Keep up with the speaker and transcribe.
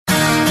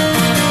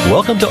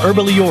Welcome to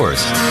Herbally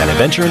Yours, an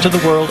adventure into the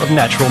world of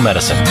natural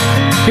medicine.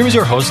 Here is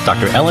your host,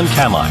 Dr. Ellen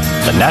Kamai,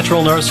 the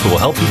natural nurse who will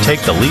help you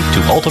take the leap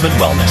to ultimate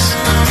wellness.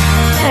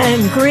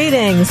 And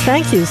greetings.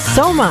 Thank you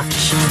so much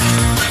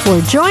for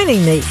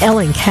joining me,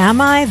 Ellen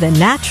Kamai, the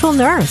natural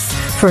nurse,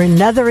 for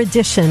another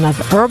edition of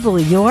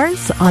Herbally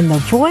Yours on the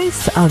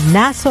voice of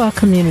Nassau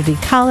Community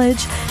College,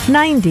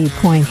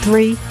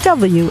 90.3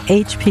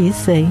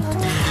 WHPC.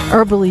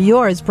 Herbally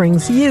Yours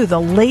brings you the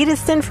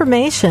latest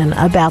information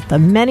about the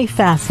many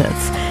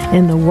facets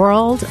in the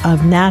world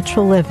of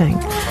natural living.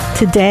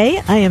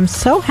 Today, I am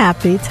so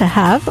happy to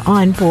have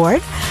on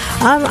board,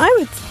 I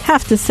would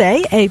have to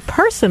say, a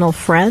personal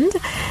friend,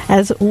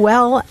 as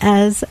well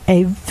as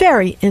a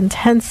very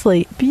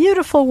intensely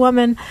beautiful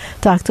woman,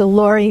 Dr.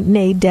 Laurie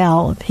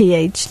Nadel,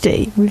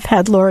 Ph.D. We've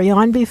had Laurie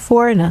on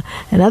before in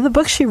another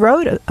book she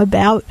wrote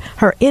about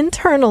her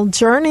internal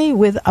journey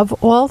with, of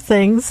all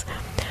things,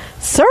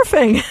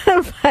 surfing.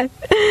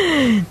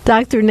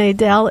 Dr.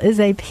 Nadel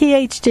is a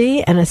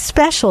PhD and a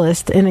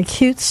specialist in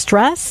acute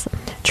stress,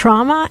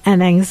 trauma,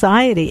 and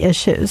anxiety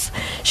issues.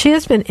 She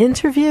has been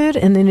interviewed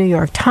in the New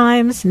York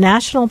Times,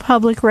 National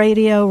Public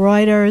Radio,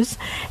 Reuters,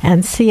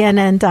 and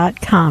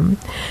CNN.com.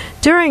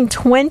 During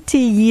 20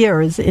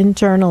 years in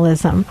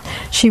journalism,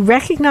 she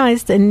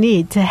recognized a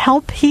need to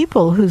help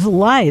people whose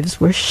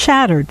lives were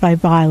shattered by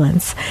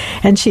violence,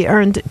 and she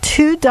earned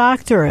 2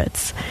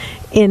 doctorates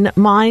in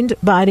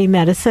mind-body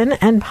medicine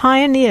and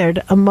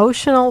pioneered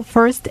emotional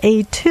first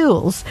aid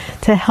tools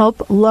to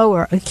help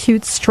lower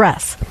acute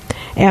stress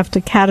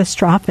after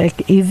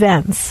catastrophic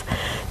events.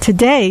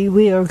 Today,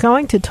 we are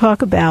going to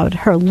talk about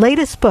her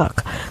latest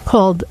book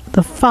called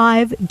The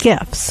 5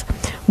 Gifts,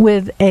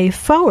 with a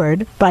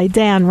foreword by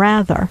Dan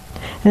Rather.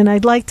 And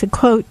I'd like to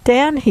quote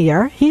Dan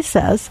here. He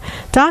says,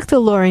 Dr.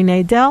 Laurie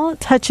Nadel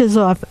touches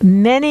off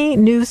many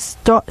new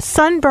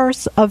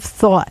sunbursts of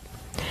thought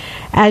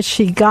as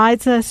she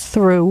guides us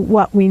through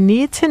what we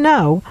need to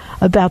know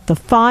about the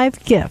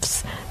 5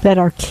 gifts that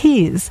are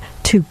keys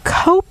to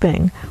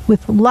coping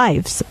with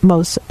life's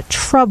most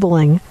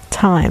troubling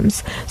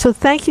times. So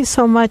thank you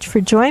so much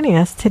for joining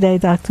us today,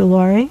 Dr.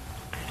 Laurie.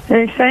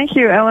 Hey, thank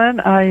you,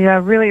 Ellen. I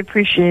really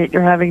appreciate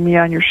your having me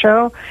on your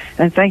show,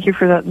 and thank you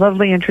for that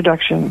lovely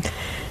introduction.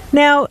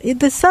 Now,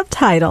 the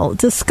subtitle,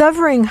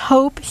 Discovering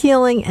Hope,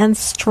 Healing, and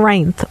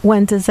Strength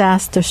When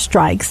Disaster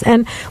Strikes.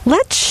 And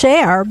let's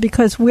share,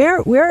 because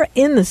we're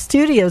in the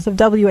studios of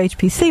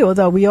WHPC,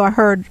 although we are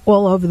heard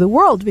all over the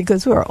world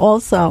because we're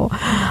also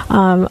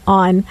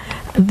on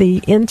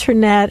the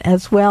internet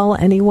as well.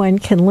 Anyone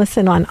can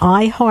listen on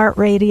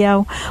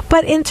iHeartRadio.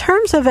 But in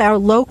terms of our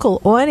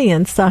local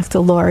audience, Dr.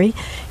 Laurie,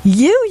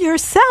 you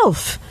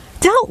yourself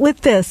dealt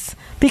with this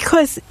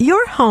because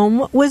your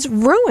home was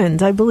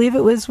ruined. I believe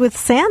it was with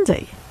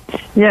Sandy.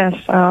 Yes,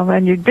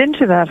 and you'd been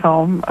to that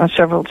home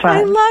several times.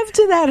 I loved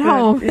that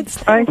home.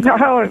 I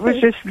know. It was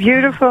this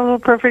beautiful,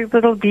 perfect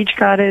little beach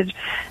cottage,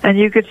 and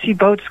you could see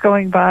boats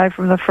going by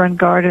from the front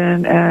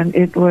garden, and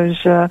it was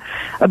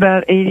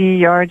about 80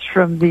 yards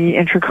from the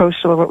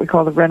Intracoastal, or what we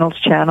call the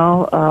Reynolds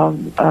Channel,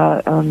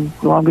 on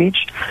Long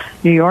Beach,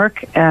 New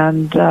York,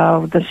 and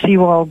the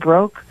seawall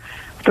broke.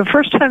 The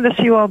first time the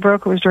seawall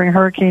broke was during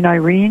Hurricane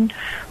Irene,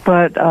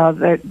 but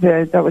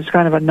that was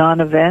kind of a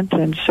non-event,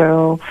 and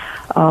so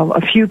a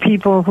few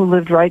people who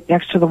lived right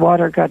next to the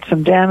water got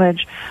some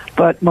damage,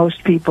 but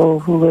most people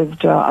who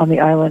lived on the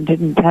island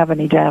didn't have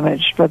any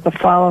damage. But the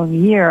following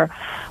year,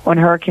 when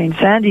Hurricane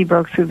Sandy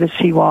broke through the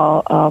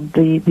seawall,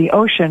 the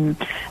ocean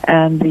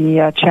and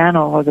the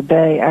channel or the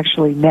bay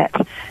actually met,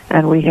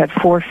 and we had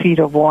 4 feet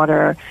of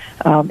water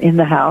in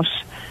the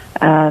house,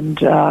 and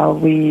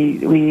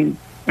we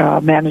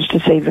managed to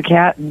save the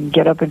cat and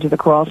get up into the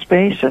crawl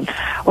space and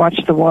watch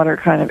the water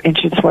kind of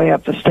inch its way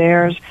up the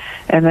stairs.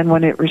 And then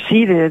when it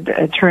receded,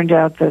 it turned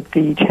out that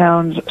the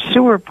town's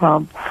sewer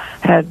pump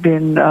had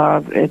been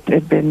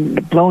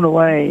blown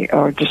away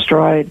or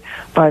destroyed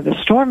by the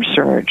storm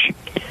surge.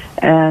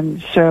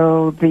 And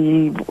so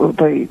when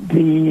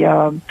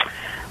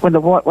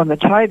the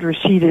tide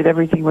receded,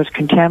 everything was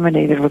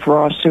contaminated with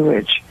raw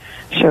sewage.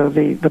 So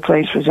the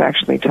place was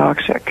actually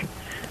toxic.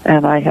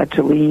 And I had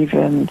to leave,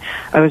 and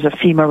I was a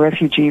FEMA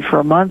refugee for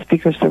a month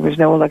because there was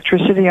no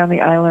electricity on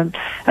the island,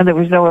 and there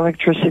was no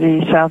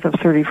electricity south of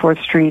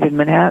 34th Street in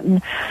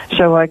Manhattan,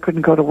 so I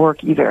couldn't go to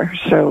work either.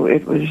 So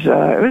it was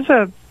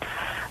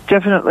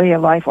definitely a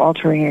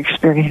life-altering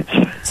experience.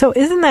 So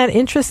isn't that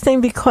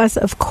interesting? Because,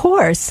 of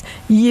course,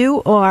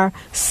 you are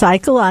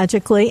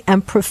psychologically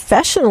and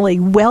professionally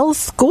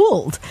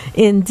well-schooled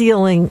in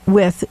dealing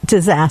with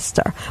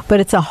disaster. But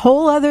it's a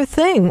whole other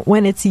thing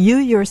when it's you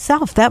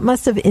yourself. That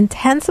must have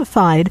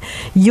intensified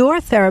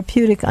your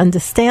therapeutic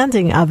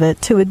understanding of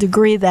it to a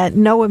degree that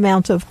no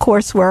amount of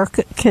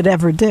coursework could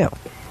ever do.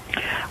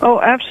 Oh,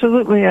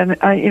 absolutely. And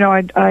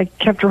I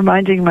kept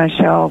reminding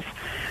myself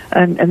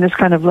and this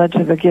kind of led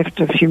to the gift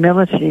of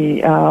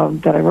humility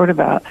that I wrote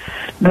about,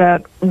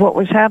 that what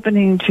was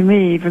happening to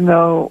me, even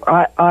though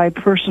I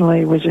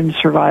personally was in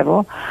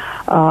survival,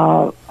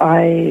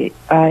 I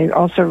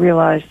also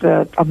realized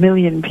that 1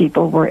 million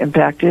people were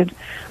impacted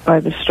by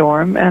the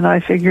storm, and I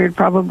figured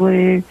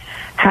probably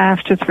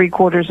half to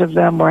 3/4 of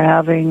them were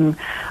having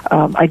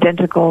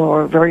identical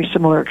or very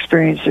similar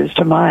experiences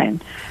to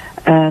mine.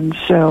 And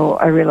so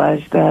I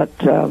realized that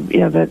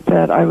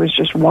that I was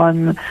just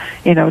one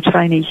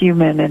tiny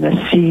human in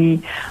a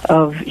sea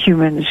of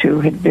humans who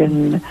had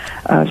been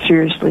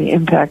seriously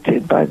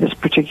impacted by this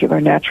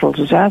particular natural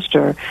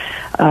disaster.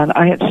 And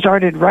I had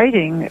started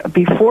writing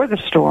before the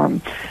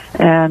storm,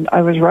 and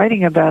I was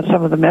writing about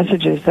some of the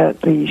messages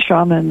that the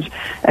shamans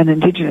and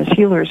indigenous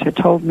healers had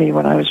told me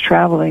when I was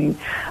traveling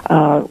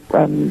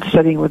and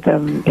studying with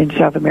them in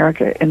South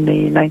America in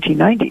the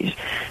 1990s.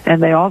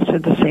 And they all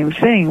said the same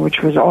thing,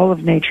 which was all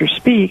of nature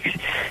speaks,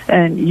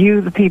 and you,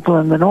 the people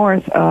in the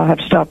north,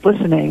 have stopped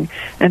listening,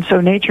 and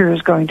so nature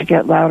is going to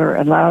get louder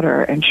and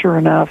louder. And sure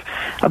enough,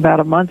 about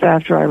a month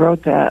after I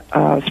wrote that,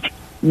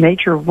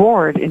 nature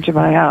roared into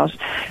my house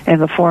in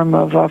the form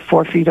of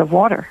 4 feet of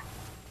water.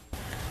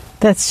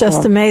 That's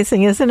just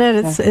amazing, isn't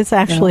it? It's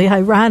actually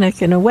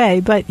ironic in a way,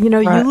 but you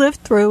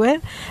lived through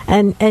it,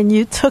 and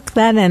you took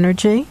that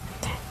energy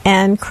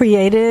and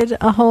created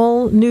a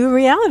whole new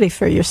reality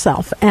for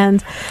yourself.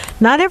 And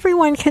not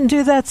everyone can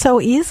do that so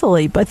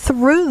easily, but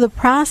through the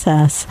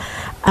process,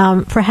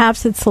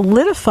 perhaps it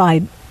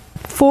solidified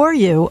for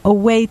you a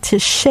way to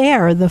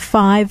share the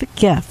 5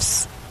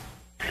 gifts.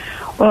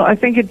 Well, I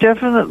think it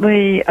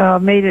definitely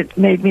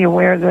made me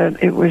aware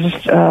that it was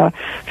a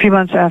few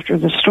months after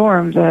the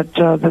storm that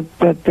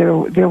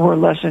there were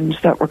lessons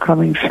that were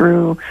coming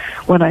through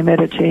when I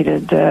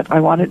meditated that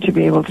I wanted to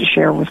be able to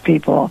share with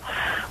people.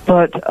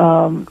 But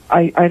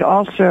I'd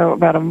also,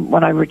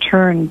 when I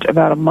returned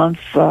about a month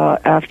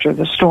after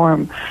the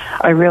storm,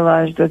 I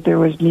realized that there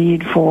was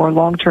need for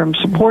long-term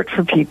support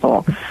for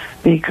people,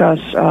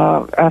 because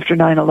after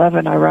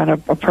 9/11, I ran a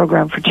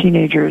program for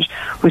teenagers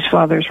whose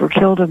fathers were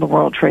killed in the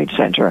World Trade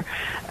Center,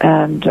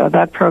 and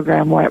that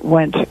program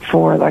went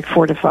for like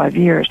 4 to 5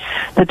 years.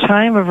 The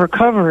time of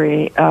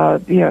recovery,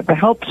 the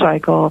help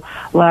cycle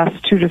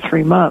lasts 2 to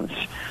 3 months,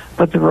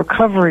 but the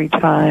recovery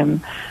time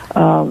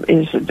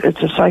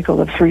it's a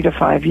cycle of 3 to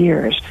 5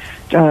 years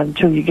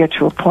until you get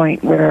to a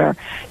point where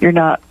you're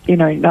not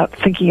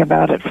thinking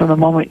about it from the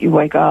moment you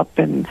wake up,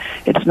 and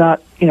it's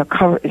not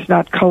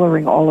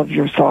coloring all of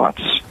your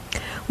thoughts.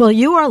 Well,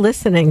 you are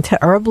listening to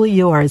Herbally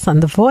Yours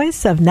on the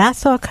voice of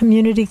Nassau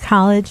Community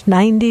College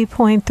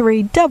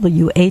 90.3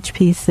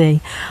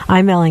 WHPC.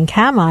 I'm Ellen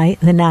Kamai,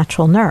 the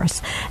natural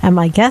nurse, and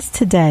my guest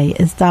today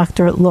is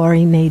Dr.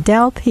 Laurie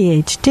Nadel,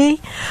 Ph.D.,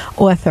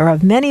 author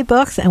of many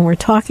books, and we're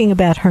talking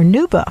about her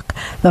new book,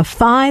 The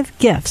 5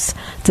 Gifts,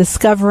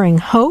 Discovering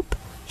Hope,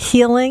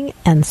 Healing,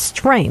 and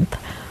Strength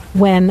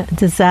When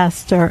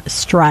Disaster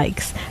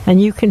Strikes.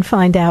 And you can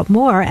find out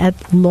more at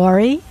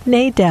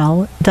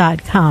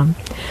laurienadel.com.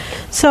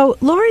 So,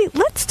 Laurie,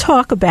 let's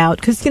talk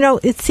about, because,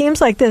 it seems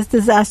like there's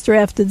disaster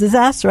after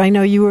disaster. I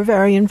know you were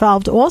very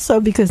involved also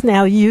because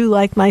now you,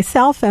 like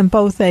myself, am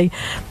both a,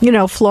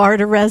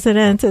 Florida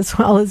resident as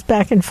well as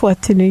back and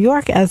forth to New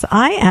York as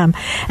I am.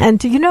 And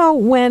do you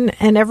know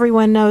and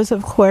everyone knows,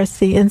 of course,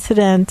 the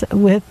incident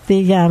with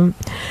the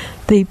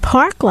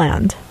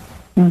Parkland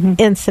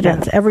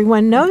incidents. Yeah.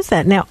 Everyone knows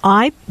that. Now,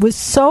 I was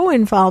so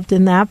involved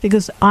in that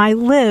because I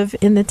live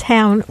in the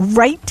town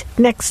right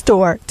next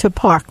door to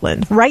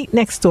Parkland, right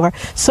next door.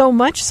 So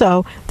much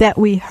so that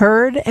we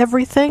heard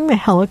everything. The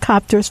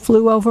helicopters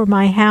flew over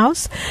my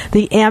house.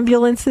 The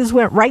ambulances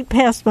went right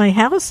past my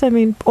house. I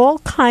mean, all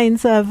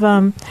kinds of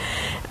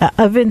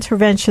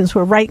interventions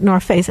were right in our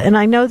face. And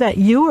I know that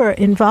you were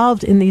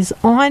involved in these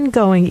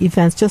ongoing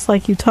events, just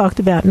like you talked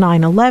about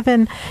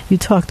 9/11. You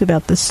talked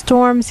about the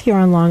storms here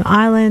on Long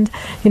Island,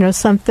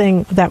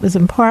 something that was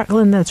in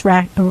Parkland that's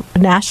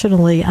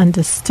nationally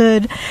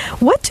understood.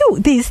 What do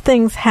these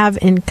things have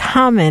in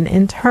common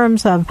in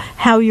terms of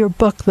how your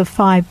book, The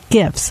 5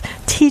 Gifts,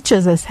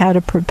 teaches us how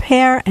to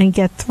prepare and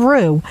get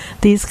through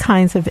these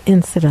kinds of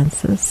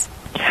incidences?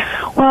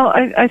 Well,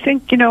 I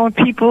think, when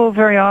people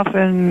very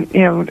often,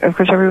 of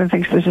course everyone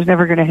thinks this is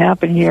never going to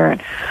happen here.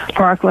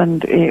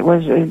 Parkland, it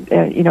was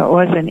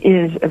and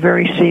is a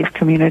very safe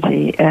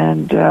community.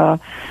 And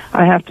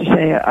I have to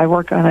say, I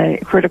work on a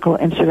critical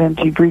incident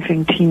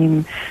debriefing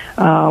team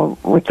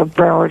with the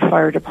Broward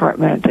Fire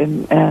Department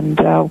and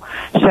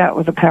sat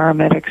with the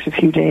paramedics a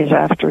few days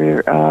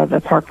after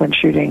the Parkland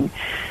shooting,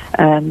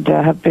 and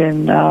have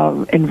been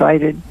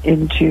invited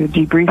into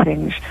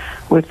debriefings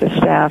with the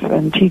staff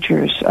and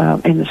teachers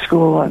in the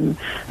school, and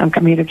I'm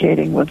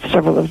communicating with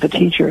several of the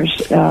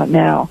teachers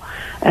now,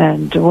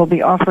 and we'll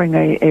be offering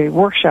a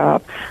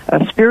workshop,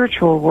 a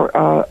spiritual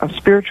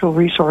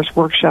resource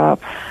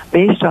workshop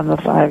based on the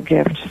 5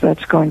 gifts.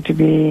 That's going to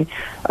be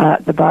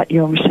at the Bat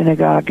Yom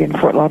Synagogue in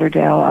Fort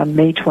Lauderdale on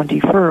May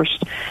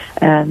 21st,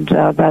 and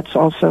that's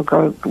also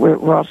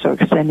we're also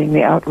extending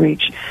the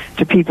outreach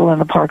to people in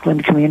the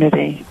Parkland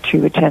community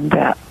to attend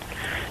that.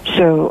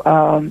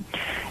 So,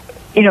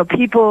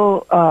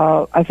 people,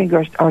 I think,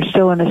 are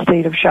still in a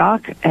state of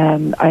shock,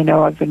 and I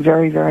know I've been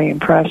very, very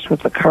impressed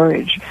with the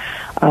courage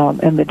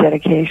and the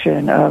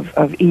dedication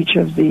of each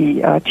of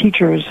the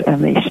teachers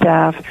and the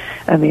staff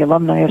and the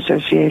Alumni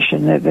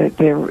Association. They're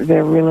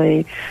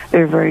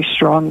very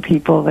strong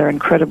people. They're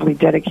incredibly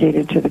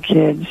dedicated to the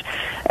kids.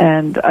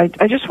 And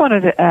I just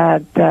wanted to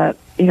add that,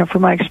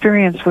 from my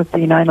experience with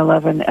the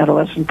 9/11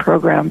 adolescent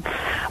program,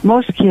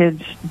 most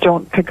kids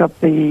don't pick up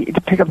the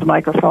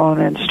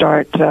microphone and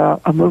start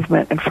a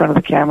movement in front of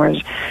the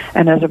cameras.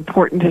 And as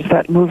important as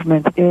that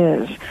movement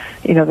is,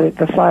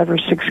 the 5 or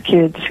 6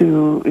 kids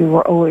who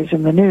were always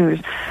in the news,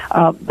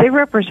 they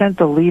represent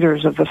the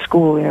leaders of the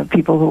school.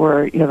 People who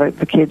are,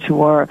 the kids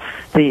who are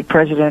the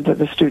president of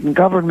the student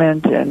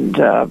government, and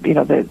the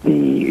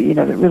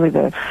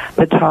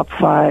top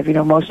 5,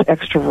 most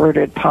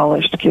extroverted,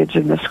 polished kids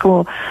in the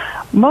school.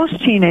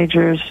 Most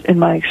teenagers, in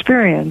my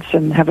experience,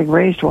 and having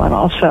raised one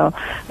also,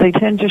 they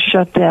tend to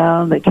shut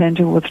down, they tend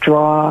to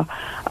withdraw,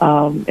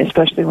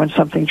 especially when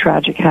something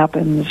tragic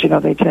happens.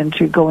 They tend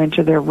to go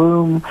into their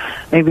room.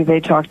 Maybe they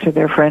talk to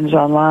their friends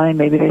online.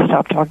 Maybe they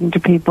stop talking to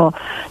people.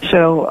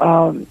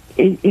 So,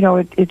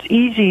 it's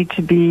easy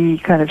to be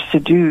kind of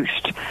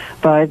seduced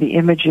by the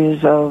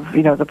images of,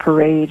 the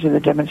parades and the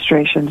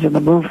demonstrations and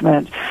the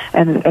movement.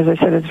 And as I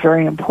said, it's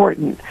very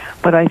important.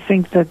 But I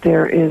think that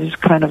there is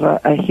kind of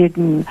a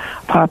hidden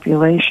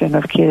population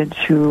of kids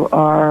who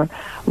are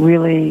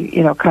really,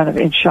 kind of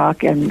in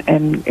shock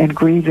and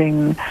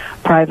grieving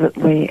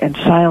privately and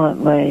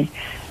silently.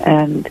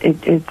 And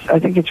I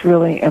think it's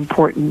really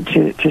important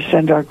to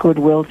send our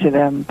goodwill to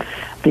them,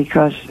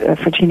 because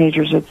for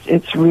teenagers,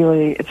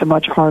 it's a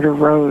much harder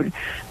road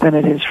than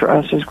it is for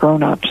us as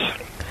grown-ups.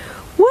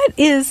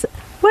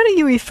 What are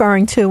you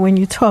referring to when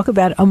you talk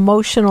about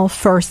emotional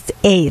first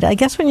aid? I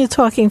guess when you're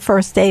talking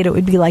first aid, it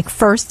would be like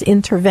first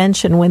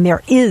intervention when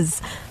there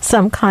is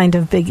some kind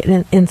of big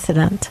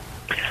incident.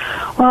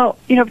 Well,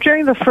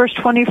 during the first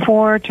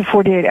 24 to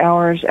 48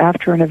 hours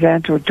after an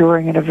event or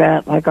during an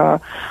event, like a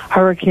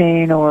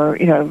hurricane or,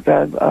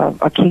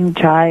 a king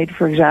tide,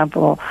 for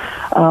example,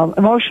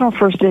 emotional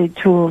first aid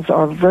tools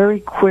are very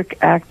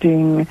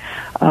quick-acting,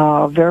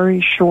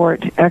 very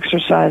short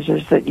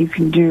exercises that you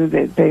can do.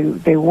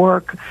 They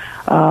work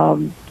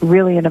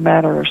really in a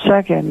matter of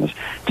seconds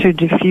to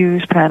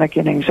diffuse panic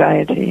and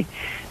anxiety.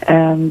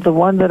 And the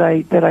one that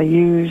I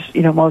use,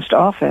 most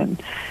often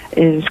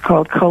is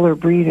called color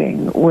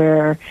breathing,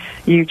 where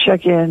you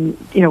check in,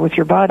 with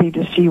your body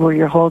to see where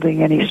you're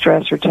holding any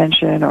stress or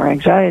tension or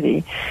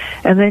anxiety.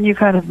 And then you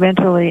kind of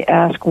mentally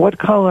ask, what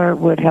color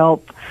would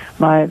help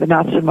the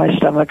knots in my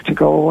stomach to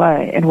go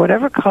away? And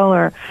whatever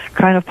color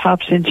kind of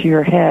pops into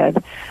your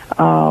head,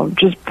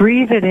 just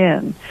breathe it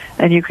in.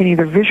 And you can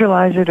either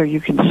visualize it, or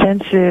you can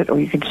sense it, or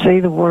you can say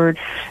the word,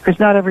 because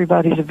not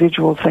everybody's a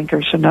visual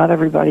thinker, so not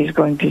everybody's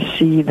going to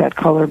see that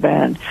color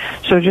band.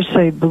 So just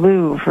say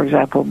blue, for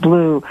example,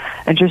 blue,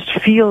 and just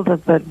feel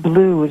that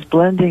blue is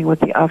blending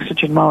with the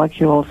oxygen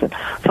molecules and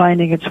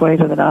finding its way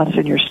to the knots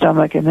in your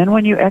stomach. And then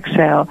when you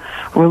exhale,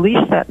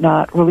 release that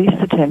knot, release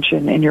the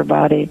tension in your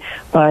body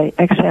by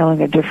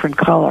exhaling a different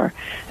color.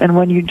 And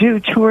when you do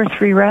 2 or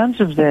 3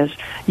 rounds of this,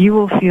 you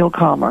will feel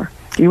calmer.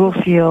 You will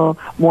feel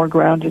more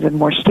grounded and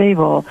more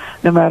stable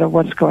no matter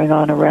what's going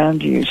on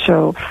around you.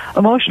 So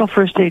emotional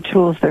first aid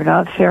tools, they're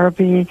not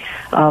therapy.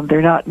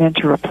 They're not meant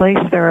to replace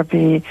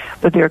therapy,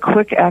 but they're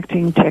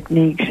quick-acting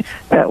techniques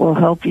that will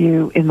help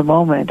you in the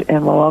moment,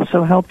 and will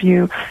also help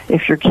you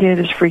if your kid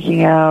is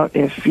freaking out,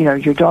 if,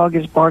 your dog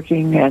is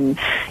barking and,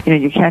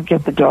 you can't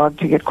get the dog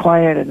to get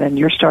quiet, and then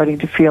you're starting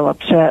to feel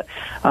upset.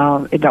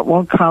 That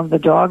won't calm the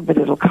dog, but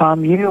it'll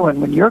calm you,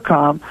 and when you're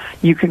calm,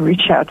 you can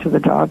reach out to the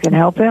dog and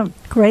help him.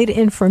 Great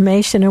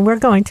information, and we're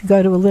going to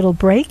go to a little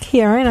break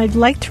here, and I'd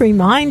like to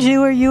remind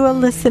you, you are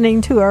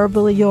listening to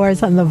Herbally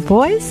Yours on the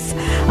Voice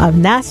of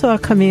Nassau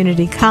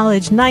Community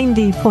College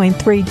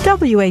 90.3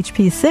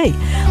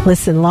 WHPC.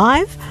 Listen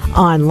live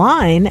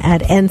online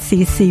at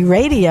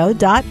nccradio.org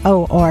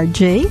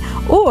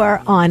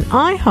or on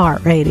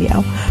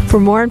iHeartRadio. For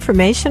more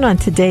information on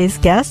today's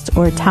guest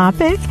or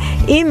topic,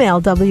 email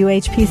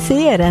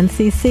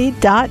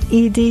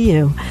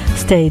whpc@ncc.edu.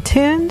 Stay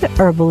tuned.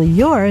 Herbally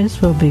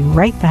Yours will be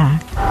right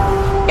back.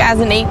 As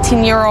an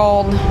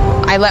 18-year-old,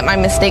 I let my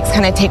mistakes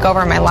kind of take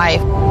over my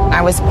life.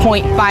 I was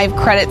 0.5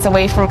 credits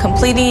away from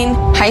completing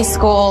high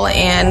school,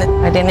 and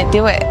I didn't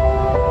do it.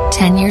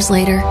 10 years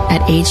later,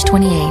 at age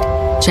 28,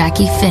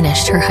 Jackie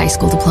finished her high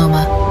school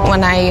diploma.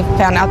 When I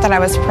found out that I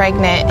was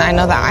pregnant, I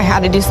know that I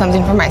had to do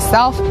something for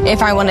myself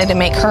if I wanted to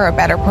make her a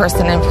better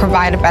person and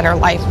provide a better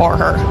life for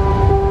her.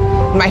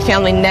 My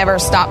family never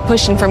stopped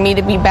pushing for me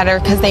to be better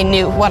because they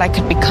knew what I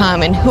could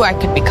become and who I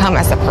could become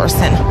as a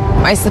person.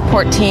 My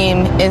support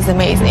team is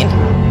amazing.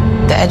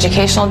 The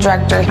educational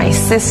director, my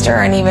sister,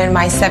 and even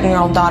my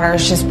 7-year-old daughter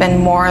has just been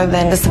more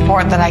than the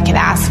support that I could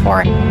ask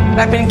for.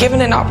 I've been given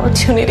an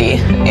opportunity,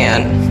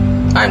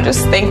 and I'm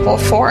just thankful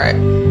for it.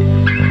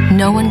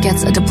 No one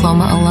gets a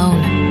diploma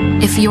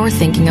alone. If you're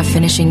thinking of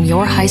finishing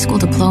your high school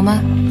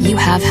diploma, you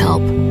have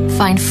help.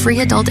 Find free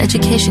adult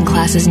education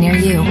classes near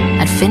you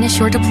at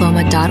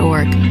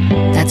finishyourdiploma.org.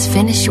 That's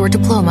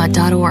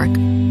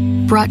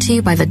finishyourdiploma.org. Brought to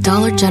you by the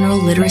Dollar General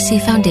Literacy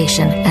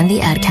Foundation and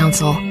the Ad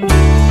Council.